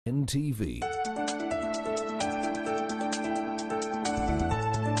NTV.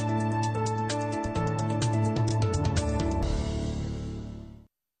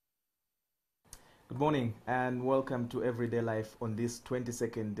 Good morning and welcome to Everyday Life on this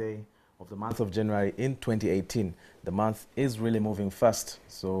 22nd day of the month of January in 2018. The month is really moving fast,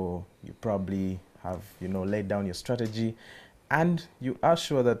 so you probably have, laid down your strategy and you are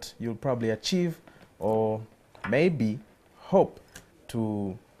sure that you'll probably achieve or maybe hope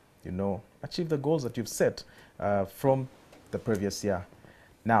to, achieve the goals that you've set from the previous year.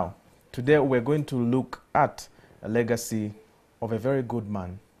 Now, today we're going to look at a legacy of a very good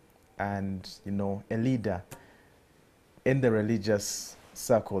man and, a leader in the religious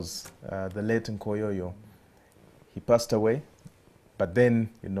circles, the late Nkoyoyo. He passed away, but then,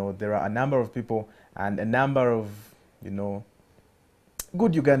 there are a number of people and a number of,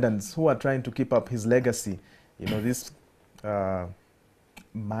 good Ugandans who are trying to keep up his legacy. This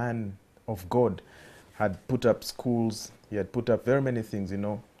man of God had put up schools, he had put up very many things,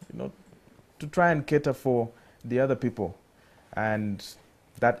 to try and cater for the other people. And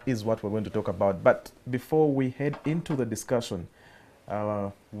that is what we're going to talk about. But before we head into the discussion,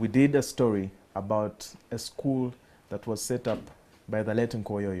 we did a story about a school that was set up by the late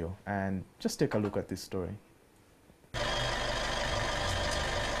Nkoyoyo. And just take a look at this story.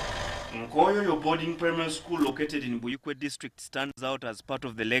 Nkoyoyo Boarding Primary School, located in Buyikwe district, stands out as part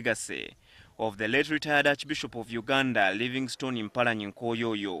of the legacy of the late retired Archbishop of Uganda, Livingstone Mpalanyi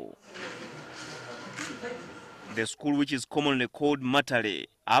Nkoyoyo. The school, which is commonly called Matale,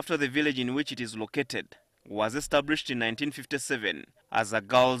 after the village in which it is located, was established in 1957 as a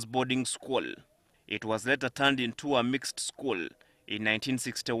girls' boarding school. It was later turned into a mixed school in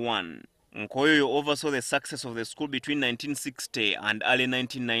 1961. Nkoyoyo oversaw the success of the school between 1960 and early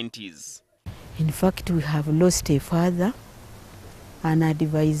 1990s. In fact, we have lost a father, an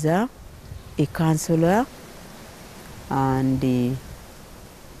advisor, a counselor, and in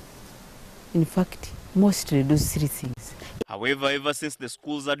fact, mostly those three things. However, ever since the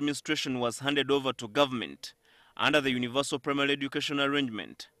school's administration was handed over to government under the Universal Primary Education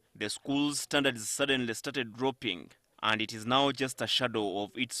Arrangement, the school's standards suddenly started dropping, and it is now just a shadow of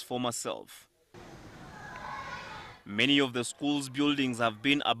its former self. Many of the school's buildings have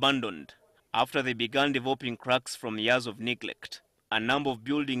been abandoned after they began developing cracks from years of neglect. A number of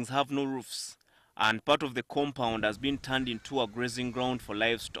buildings have no roofs, and part of the compound has been turned into a grazing ground for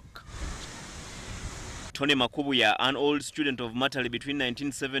livestock. Tony Makubuya, an old student of Matali between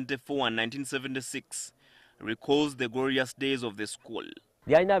 1974 and 1976, recalls the glorious days of the school.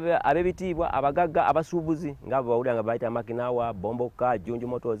 Lyalina abebitibwa abagagga abasuubuzi nga bawulira nga bayita Makinawa, Bomboka, Junju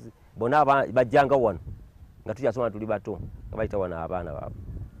Motors, bonna bajjanga wano nga tukyasoma tuli bato nga bayita wano abaana baabwe.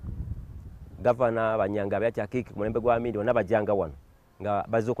 Gavana Banyanga Byakyakiki ku mulembe gwa Mindi bonna bajjanga wano nga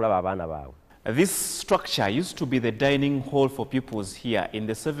bazze okulaba abaana baabwe. This structure used to be the dining hall for pupils here in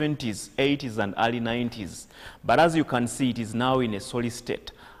the 70s, 80s and early 90s. But as you can see, it is now in a solid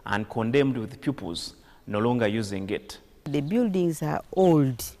state and condemned, with pupils no longer using it. The buildings are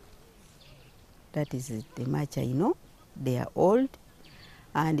old. That is the matcha, they are old.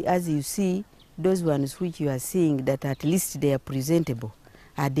 And as you see, those ones which you are seeing that at least they are presentable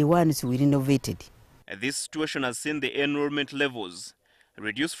are the ones we renovated. This situation has seen the enrollment levels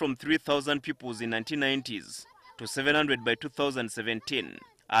reduced from 3,000 pupils in 1990s to 700 by 2017,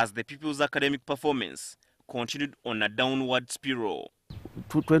 as the pupils' academic performance continued on a downward spiral.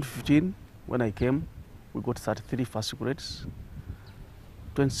 2015, when I came, we got 33 first grades.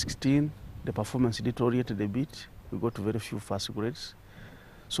 2016, the performance deteriorated a bit. We got very few first grades.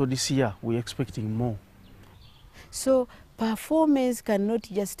 So this year, we're expecting more. So performance cannot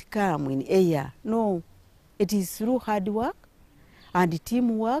just come in a year. No, it is through hard work and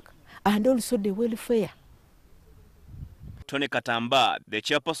teamwork and also the welfare. Tony Katamba, the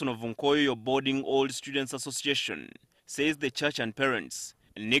chairperson of Nkoyoyo Boarding Old Students Association, says the church and parents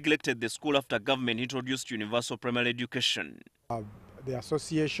neglected the school after government introduced universal primary education. The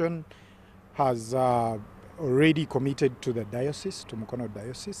association has already committed to the diocese, to Mukono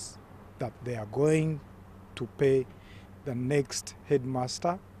Diocese, that they are going to pay the next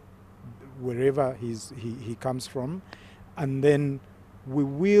headmaster wherever he comes from, and then we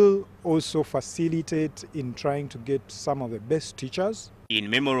will also facilitate in trying to get some of the best teachers. In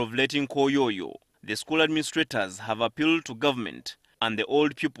memory of late Nkoyoyo, the school administrators have appealed to government and the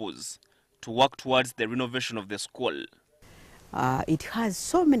old pupils to work towards the renovation of the school. It has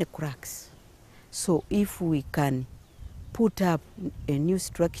so many cracks. So if we can put up a new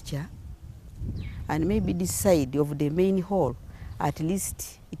structure and maybe this side of the main hall, at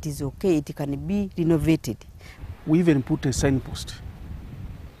least it is okay, it can be renovated. We even put a signpost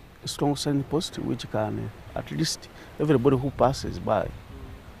strong signpost which can, at least everybody who passes by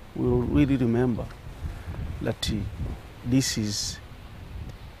will really remember that this is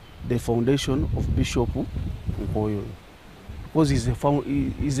the foundation of Bishop Nkoyoyo, because he's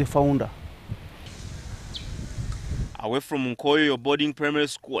a founder. Away from Nkoyoyo boarding primary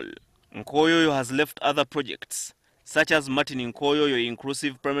school, Nkoyoyo has left other projects, such as Martin Nkoyoyo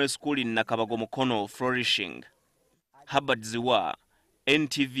Inclusive Primary School in Nakabagomokono flourishing. Herbert Ziwa,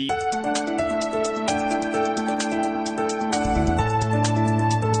 NTV.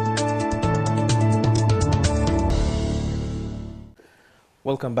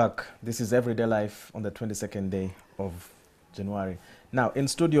 Welcome back. This is Everyday Life on the 22nd day of January. Now, in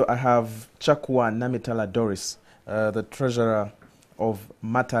studio, I have Chakwa Namitala Doris, the treasurer of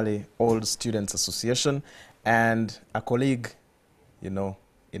Matale Old Students Association, and a colleague, in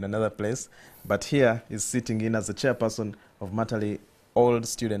another place, but here is sitting in as the chairperson of Matale Old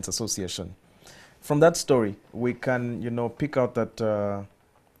Students Association. From that story, we can, pick out that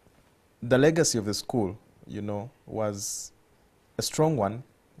the legacy of the school, was a strong one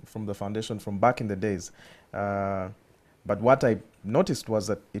from the foundation from back in the days. But what I noticed was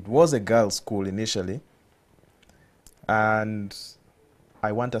that it was a girls' school initially, and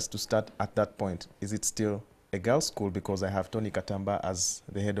I want us to start at that point. Is it still a girls' school? Because I have Tony Katamba as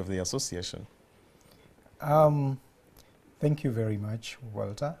the head of the association. Thank you very much,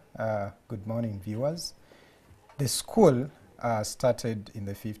 Walter. Good morning, viewers. The school started in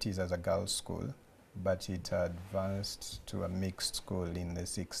the 50s as a girls' school, but it advanced to a mixed school in the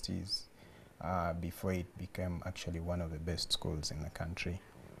 60s before it became actually one of the best schools in the country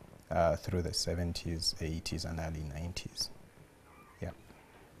through the 70s, 80s, and early 90s. Yeah.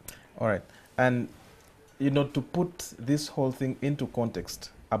 All right. And, to put this whole thing into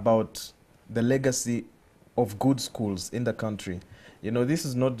context about the legacy of good schools in the country, this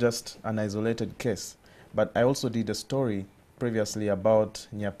is not just an isolated case, but I also did a story previously about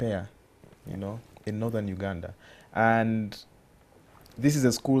Nyapea, in northern Uganda. And this is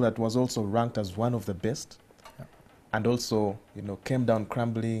a school that was also ranked as one of the best, and also, came down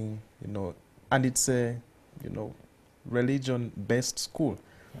crumbling, and it's a, religion-based school.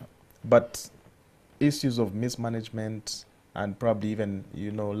 But issues of mismanagement and probably even,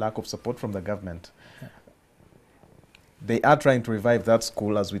 lack of support from the government. They are trying to revive that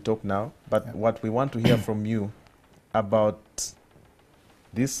school as we talk now, but what we want to hear from you about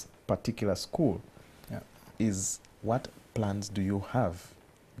this particular school is, what plans do you have,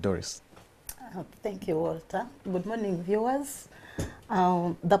 Doris? Thank you, Walter. Good morning, viewers.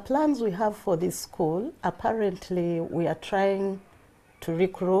 The plans we have for this school, apparently we are trying to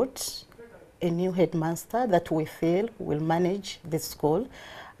recruit a new headmaster that we feel will manage this school.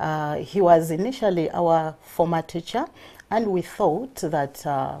 He was initially our former teacher, and we thought that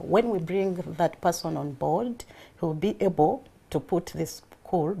when we bring that person on board, he will be able to put this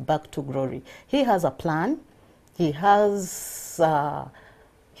school back to glory. He has a plan. He has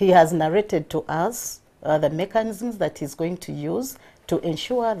narrated to us the mechanisms that he's going to use to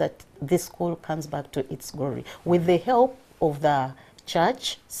ensure that this school comes back to its glory, with the help of the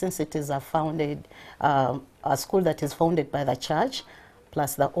church, since it is a school that is founded by the church,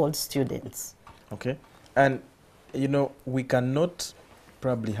 plus the old students. Okay. And, we cannot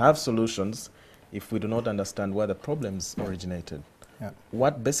probably have solutions if we do not understand where the problems originated. Yeah.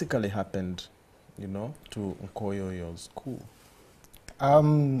 What basically happened, to Nkoyoyo's school?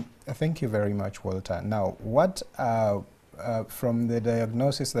 Thank you very much, Walter. Now, what from the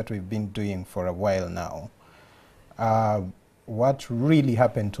diagnosis that we've been doing for a while now, what really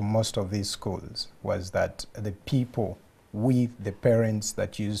happened to most of these schools was that the people with the parents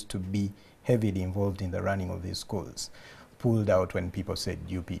that used to be heavily involved in the running of these schools pulled out when people said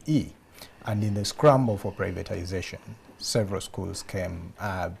UPE. And in the scramble for privatization, several schools came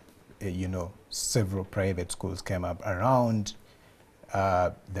up, several private schools came up around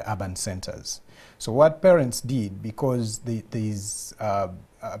the urban centers. So what parents did, because there's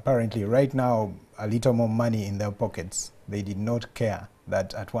apparently right now a little more money in their pockets, they did not care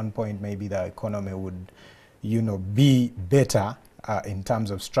that at one point maybe the economy would, be better in terms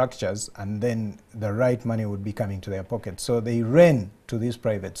of structures, and then the right money would be coming to their pockets. So they ran to these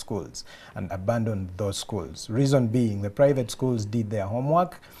private schools and abandoned those schools. Reason being, the private schools did their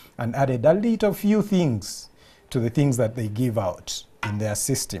homework and added a little few things to the things that they give out in their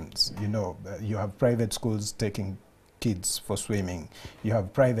systems. You have private schools taking kids for swimming. You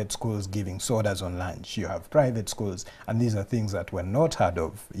have private schools giving sodas on lunch. You have private schools, and these are things that were not heard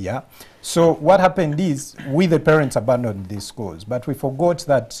of, yeah? So what happened is, we the parents abandoned these schools, but we forgot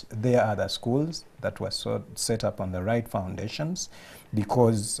that there are the schools that were set up on the right foundations,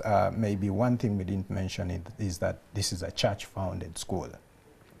 because maybe one thing we didn't mention is that this is a church-founded school.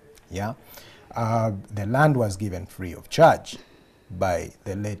 Yeah, the land was given free of charge by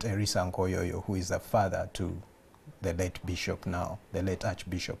the late Nkoyoyo, who is the father to the late bishop now, the late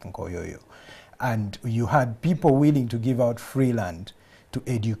Archbishop Nkoyoyo. And you had people willing to give out free land to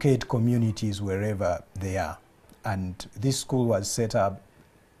educate communities wherever they are. And this school was set up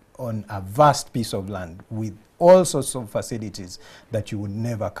on a vast piece of land with all sorts of facilities that you would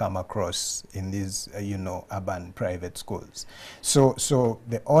never come across in these, urban private schools. So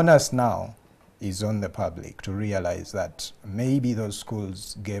the onus now is on the public to realize that maybe those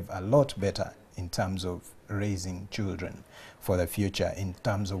schools gave a lot better in terms of raising children for the future, in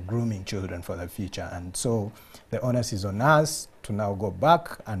terms of grooming children for the future. And so the onus is on us to now go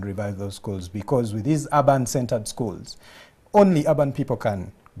back and revive those schools, because with these urban-centered schools, only urban people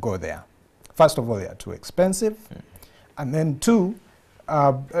can go there. First of all, they are too expensive. And then two,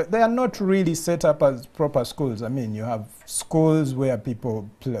 they are not really set up as proper schools. I mean, you have schools where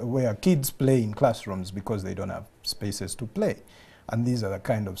where kids play in classrooms because they don't have spaces to play. And these are the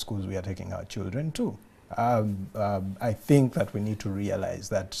kind of schools we are taking our children to. I think that we need to realize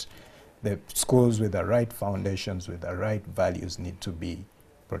that the schools with the right foundations, with the right values, need to be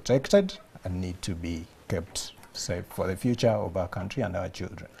protected and need to be kept safe for the future of our country and our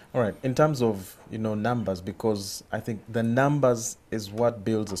children. All right, in terms of, numbers, because I think the numbers is what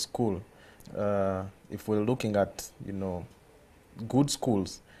builds a school. If we're looking at, good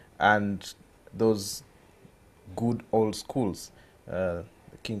schools and those good old schools,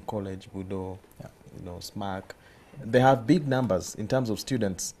 King College, Budo, SMAC, they have big numbers in terms of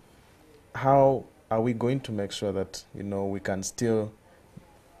students. How are we going to make sure that, we can still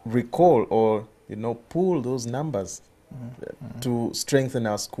recall or, pull those numbers to strengthen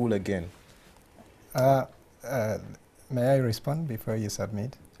our school again? May I respond before you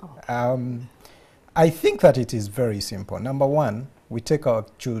submit? I think that it is very simple. Number one, we take our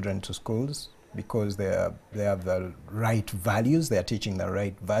children to schools because they have the right values. They are teaching the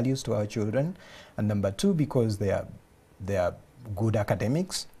right values to our children. And number two, because they are good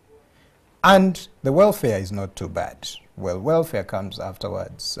academics. And the welfare is not too bad. Well, welfare comes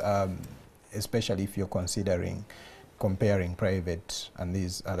afterwards, especially if you're considering comparing private and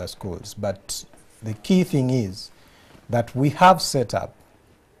these other schools. But the key thing is that we have set up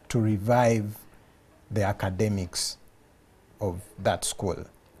to revive the academics of that school.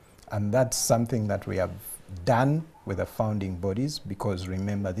 And that's something that we have done with the founding bodies, because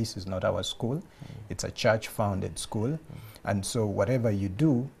remember, this is not our school. It's a church-founded school. And so whatever you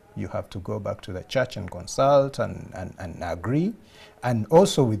do, you have to go back to the church and consult and agree. And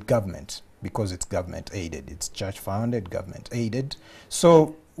also with government, because it's government-aided. It's church-founded, government-aided.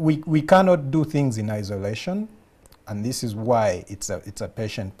 So we cannot do things in isolation. And this is why it's a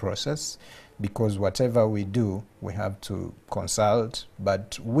patient process, because whatever we do, we have to consult.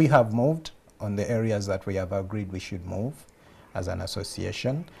 But we have moved on the areas that we have agreed we should move as an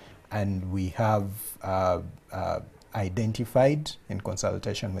association. And we have identified, in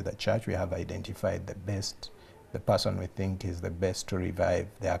consultation with the church, we have identified the person we think is the best to revive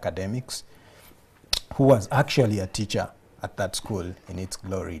the academics, who was actually a teacher at that school in its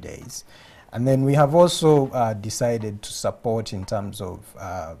glory days. And then we have also decided to support in terms of,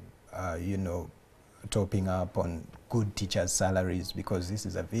 topping up on good teachers' salaries, because this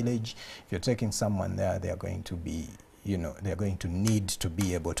is a village. If you're taking someone there, they are going to be, they're going to need to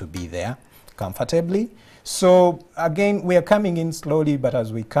be able to be there comfortably. So again, we are coming in slowly, but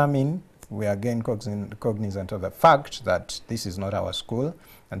as we come in, we are again cognizant of the fact that this is not our school,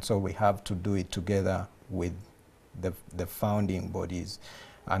 and so we have to do it together with the founding bodies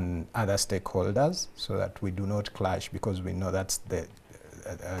and other stakeholders, so that we do not clash, because we know that's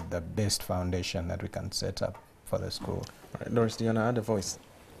the best foundation that we can set up for the school. All right, Doris, do you want to add a voice?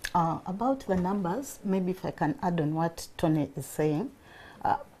 About the numbers, maybe if I can add on what Tony is saying,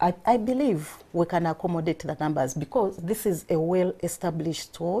 I believe we can accommodate the numbers, because this is a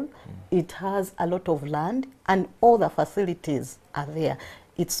well-established school. It has a lot of land and all the facilities are there.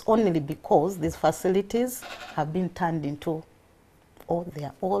 It's only because these facilities have been turned into, they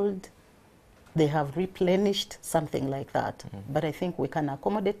are old, they have replenished, something like that. But I think we can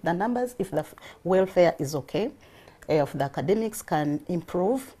accommodate the numbers if the welfare is okay, if the academics can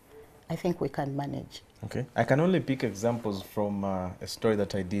improve, I think we can manage. Okay. I can only pick examples from a story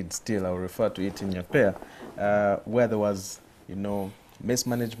that I did. Still, I'll refer to it in your pair, where there was,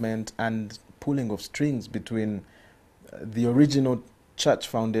 mismanagement and pulling of strings between the original church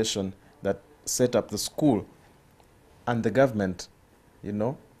foundation that set up the school and the government.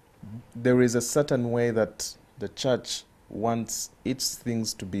 There is a certain way that the church wants its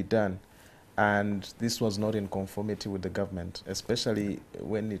things to be done, and this was not in conformity with the government, especially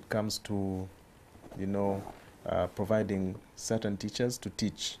when it comes to, you know, providing certain teachers to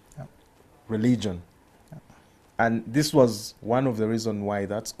teach religion. And this was one of the reasons why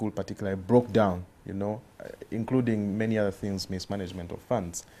that school particularly broke down, you know, including many other things, mismanagement of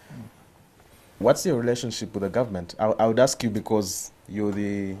funds. What's your relationship with the government? I would ask you because you're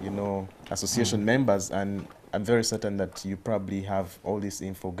the, you know, association members, and I'm very certain that you probably have all this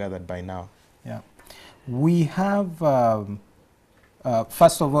info gathered by now. Yeah. We have,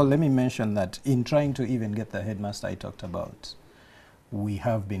 first of all, let me mention that in trying to even get the headmaster I talked about, we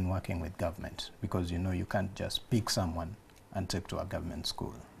have been working with government, because, you know, you can't just pick someone and take to a government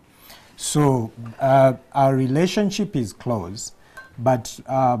school. So our relationship is close, but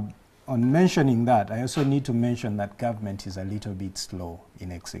on mentioning that, I also need to mention that government is a little bit slow in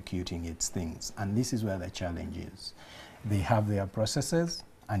executing its things, and this is where the challenge is. They have their processes,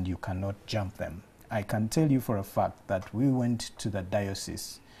 and you cannot jump them. I can tell you for a fact that we went to the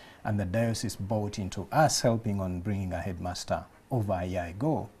diocese, and the diocese bought into us helping on bringing a headmaster over a year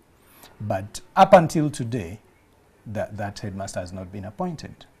ago. But up until today, that headmaster has not been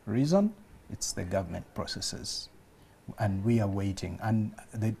appointed. Reason? It's the government processes. And we are waiting. And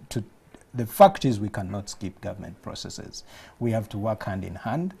the fact is we cannot skip government processes. We have to work hand in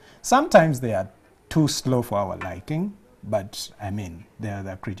hand. Sometimes they are too slow for our liking, but I mean, they are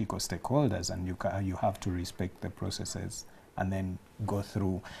the critical stakeholders, and you have to respect the processes and then go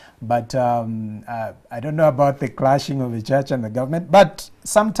through. But I don't know about the clashing of the church and the government, but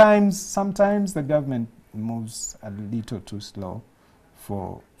sometimes the government moves a little too slow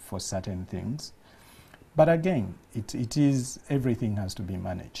for certain things. But again, it is, everything has to be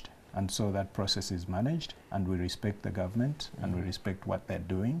managed. And so that process is managed, and we respect the government, and we respect what they're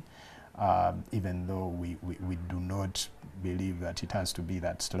doing, even though we do not believe that it has to be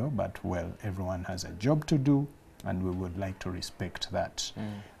that slow. But, well, everyone has a job to do, and we would like to respect that.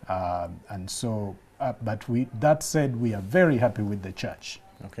 And so, but that said, we are very happy with the church.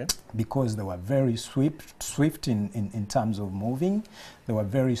 Okay. Because they were very swift in terms of moving. They were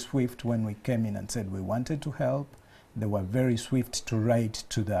very swift when we came in and said we wanted to help. They were very swift to write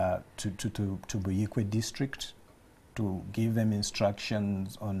to Buyikwe district to give them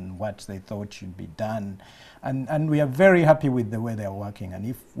instructions on what they thought should be done. And we are very happy with the way they are working. And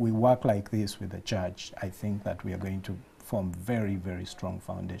if we work like this with the church, I think that we are going to form very, very strong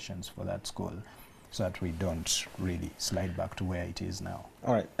foundations for that school, so that we don't really slide back to where it is now.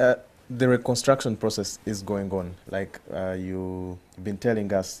 All right. The reconstruction process is going on. Like you've been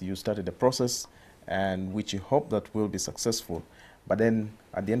telling us, you started the process, and which you hope that will be successful. But then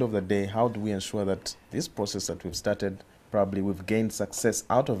at the end of the day, how do we ensure that this process that we've started, probably we've gained success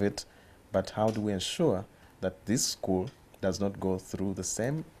out of it, but how do we ensure that this school does not go through the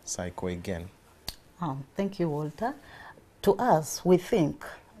same cycle again? Thank you, Walter. To us, we think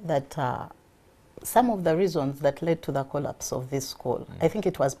that some of the reasons that led to the collapse of this school, I think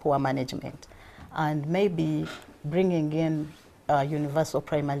it was poor management, and maybe bringing in universal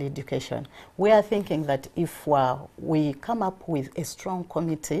primary education. We are thinking that if we come up with a strong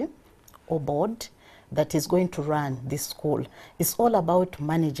committee or board that is going to run this school, it's all about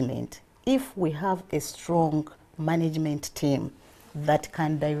management. If we have a strong management team that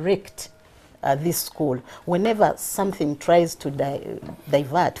can direct this school, whenever something tries to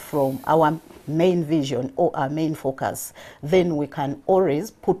divert from our main vision or our main focus, then we can always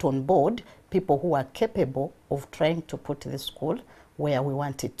put on board people who are capable of trying to put the school where we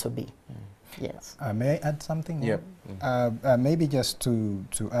want it to be. Yes. May I add something? Yep. Maybe just to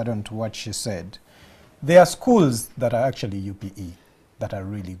add on to what she said, there are schools that are actually UPE that are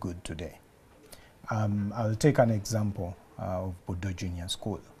really good today. I'll take an example of Bodo Junior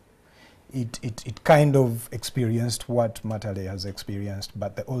School. It kind of experienced what Matale has experienced,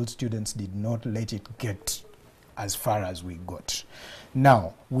 but the old students did not let it get as far as we got.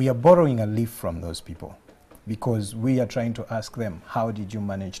 Now, we are borrowing a leaf from those people, because we are trying to ask them, how did you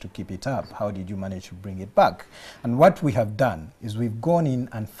manage to keep it up? How did you manage to bring it back? And what we have done is we've gone in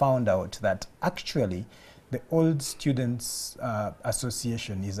and found out that actually the Old Students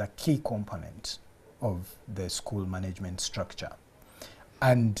Association is a key component of the school management structure.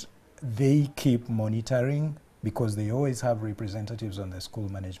 And they keep monitoring, because they always have representatives on the school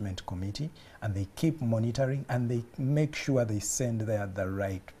management committee, and they keep monitoring and they make sure they send there the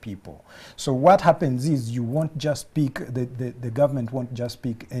right people. So what happens is you won't just pick, the government won't just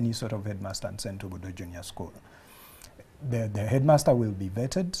pick any sort of headmaster and send to Bodo Junior School. The headmaster will be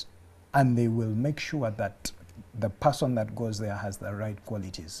vetted, and they will make sure that the person that goes there has the right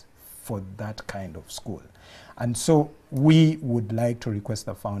qualities for that kind of school. And so we would like to request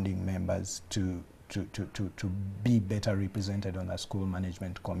the founding members to be better represented on the school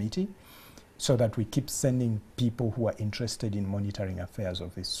management committee, so that we keep sending people who are interested in monitoring affairs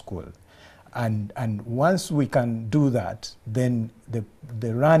of this school. And once we can do that, then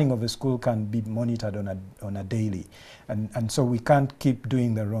the running of the school can be monitored on a daily. And so we can't keep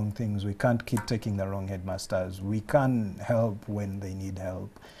doing the wrong things. We can't keep taking the wrong headmasters. We can help when they need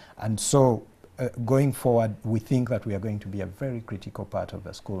help. And so going forward, we think that we are going to be a very critical part of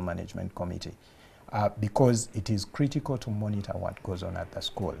the school management committee because it is critical to monitor what goes on at the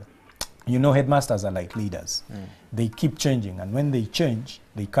school. You know, headmasters are like leaders. They keep changing, and when they change,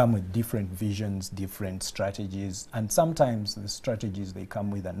 they come with different visions, different strategies, and sometimes the strategies they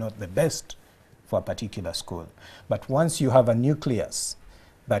come with are not the best for a particular school. But once you have a nucleus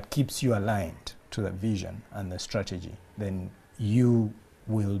that keeps you aligned to the vision and the strategy, then you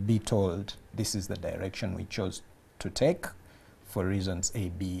will be told this is the direction we chose to take for reasons A,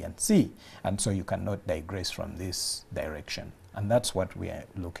 B, and C, and so you cannot digress from this direction. And that's what we are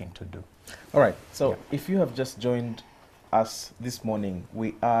looking to do. All right. So if you have just joined us this morning,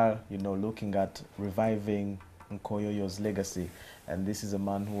 we are, looking at reviving Nkoyoyo's legacy. And this is a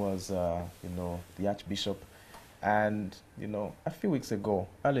man who was, the Archbishop. And, a few weeks ago,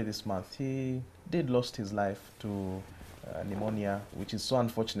 early this month, he did lost his life to pneumonia, which is so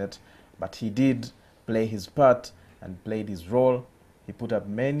unfortunate. But he did play his part and played his role. He put up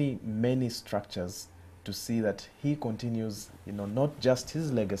many, many structures to see that he continues, not just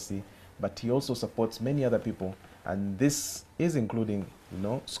his legacy, but he also supports many other people. And this is including,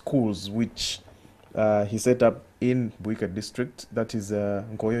 schools which he set up in Buika district, that is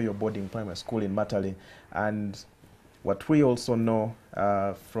Nkoyoyo Boarding Primary School in Matale. And what we also know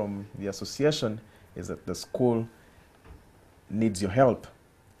from the association is that the school needs your help.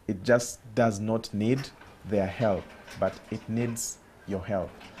 It just does not need their help, but it needs your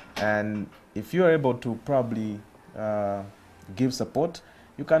help. And if you're able to probably give support,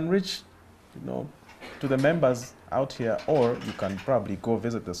 you can reach, to the members out here, or you can probably go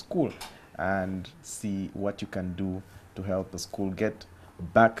visit the school and see what you can do to help the school get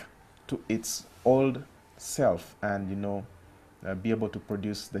back to its old self and, be able to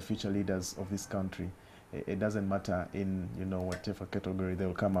produce the future leaders of this country. It doesn't matter in, whatever category they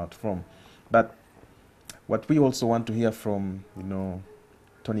will come out from. But what we also want to hear from,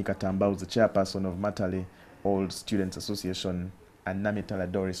 Tony Katamba, who's the chairperson of Matale Old Students Association, and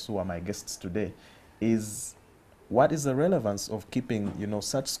Namitala Doris, who are my guests today, is what is the relevance of keeping,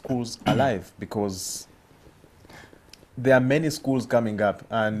 such schools alive? Because there are many schools coming up,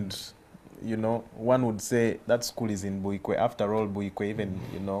 and, one would say that school is in Buikwe. After all, Buikwe, even,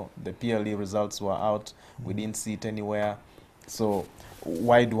 the PLE results were out. We didn't see it anywhere. So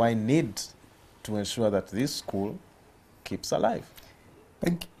why do I need to ensure that this school keeps alive?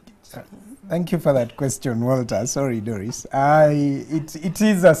 Thank you for that question, Walter. Sorry, Doris. It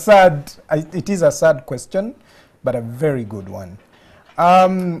is a sad question, but a very good one.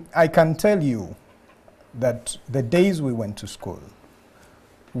 I can tell you that the days we went to school,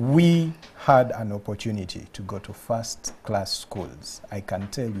 we had an opportunity to go to first-class schools. I can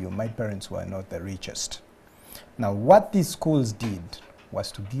tell you, my parents were not the richest. Now, what these schools did was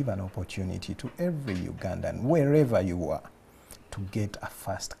to give an opportunity to every Ugandan, wherever you are, to get a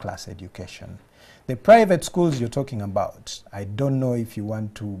first-class education. The private schools you're talking about, I don't know if you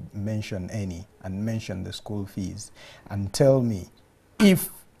want to mention any and mention the school fees and tell me if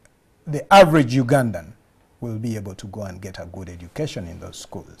the average Ugandan will be able to go and get a good education in those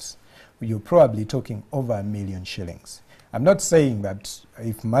schools. You're probably talking over $1 million shillings. I'm not saying that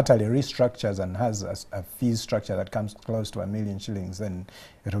if Matale restructures and has a fee structure that comes close to $1 million shillings, then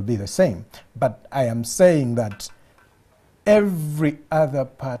it'll be the same. But I am saying that every other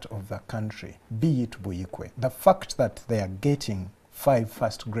part of the country, be it Buikwe, the fact that they are getting 5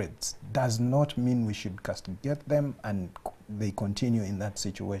 first grades does not mean we should castigate them and they continue in that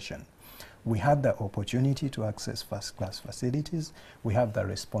situation. We have the opportunity to access first-class facilities. We have the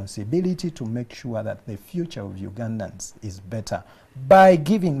responsibility to make sure that the future of Ugandans is better by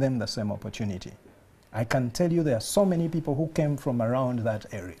giving them the same opportunity. I can tell you there are so many people who came from around that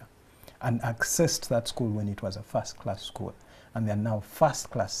area and accessed that school when it was a first-class school, and they are now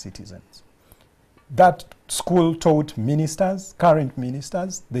first-class citizens. That school taught ministers, current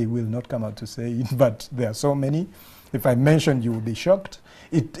ministers. They will not come out to say it, but there are so many. If I mentioned, you will be shocked.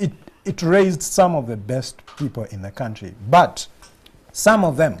 It raised some of the best people in the country, but some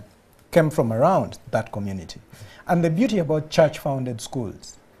of them came from around that community. And the beauty about church-founded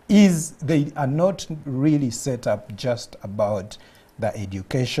schools is they are not really set up just about the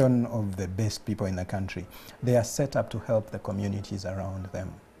education of the best people in the country. They are set up to help the communities around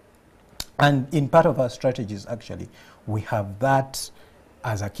them. And in part of our strategies, actually, we have that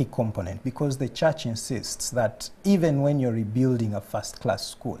as a key component, because the church insists that even when you're rebuilding a first-class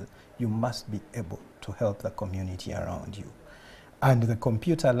school, you must be able to help the community around you. And the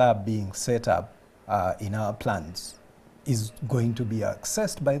computer lab being set up in our plans is going to be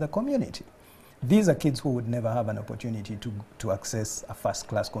accessed by the community. These are kids who would never have an opportunity to access a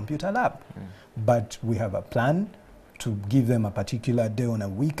first-class computer lab. But we have a plan to give them a particular day on a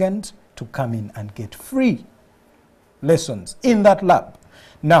weekend to come in and get free lessons in that lab.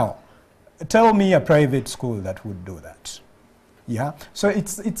 Now, tell me a private school that would do that. Yeah, so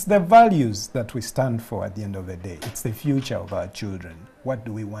it's the values that we stand for at the end of the day. It's the future of our children. What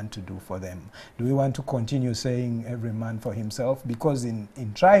do we want to do for them? Do we want to continue saying every man for himself? Because in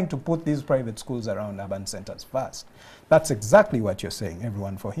trying to put these private schools around urban centers first, that's exactly what you're saying,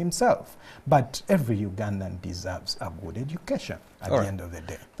 everyone for himself. But every Ugandan deserves a good education at the end of the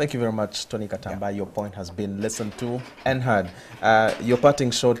day. Thank you very much, Tony Katamba. Yeah. Your point has been listened to and heard. Your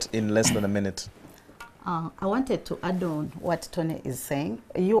parting shot in less than a minute. I wanted to add on what Tony is saying.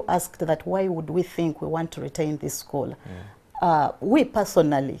 You asked that why would we think we want to retain this school? We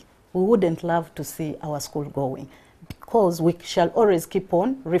personally, we wouldn't love to see our school going, because we shall always keep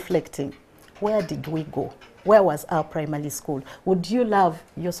on reflecting. Where did we go? Where was our primary school? Would you love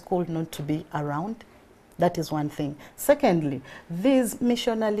your school not to be around? That is one thing. Secondly, these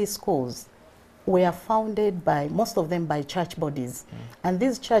missionary schools were founded by, most of them by church bodies. And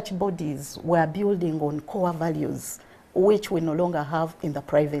these church bodies were building on core values, which we no longer have in the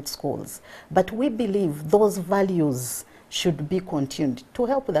private schools. But we believe those values should be continued to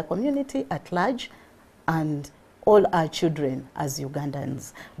help the community at large and all our children as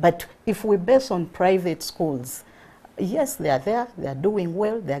Ugandans. But if we base on private schools, yes, they are there, they are doing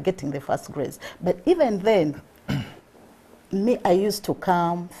well, they are getting the first grades. But even then, I used to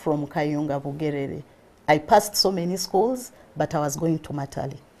come from Kayunga, Bugerere. I passed so many schools, but I was going to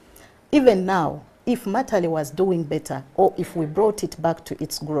Matali. Even now, if Matali was doing better, or if we brought it back to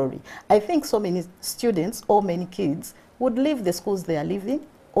its glory, I think so many students or many kids would leave the schools they are living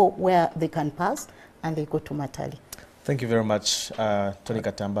or where they can pass, and they go to Matali. Thank you very much, Tony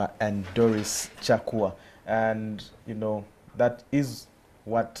Katamba and Doris Chakua. And, you know, that is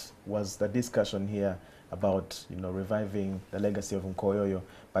what was the discussion here about, you know, reviving the legacy of Nkoyoyo.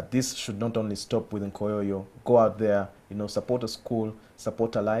 But this should not only stop with Nkoyoyo. Go out there, you know, support a school,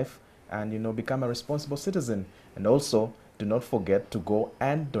 support a life, and, you know, become a responsible citizen. And also, do not forget to go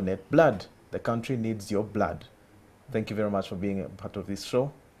and donate blood. The country needs your blood. Thank you very much for being a part of this show.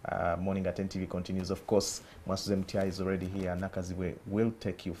 Morning at NTV continues. Of course, Mwasuze MTI is already here, and Nakaziwe will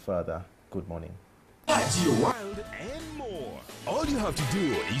take you further. Good morning. Wild and more. All you have to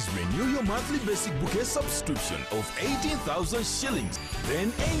do is renew your monthly basic bouquet subscription of 18,000 shillings.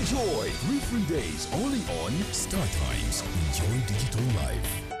 Then enjoy 3 free days only on Star Times. Enjoy digital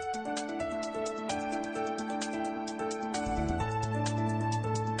life.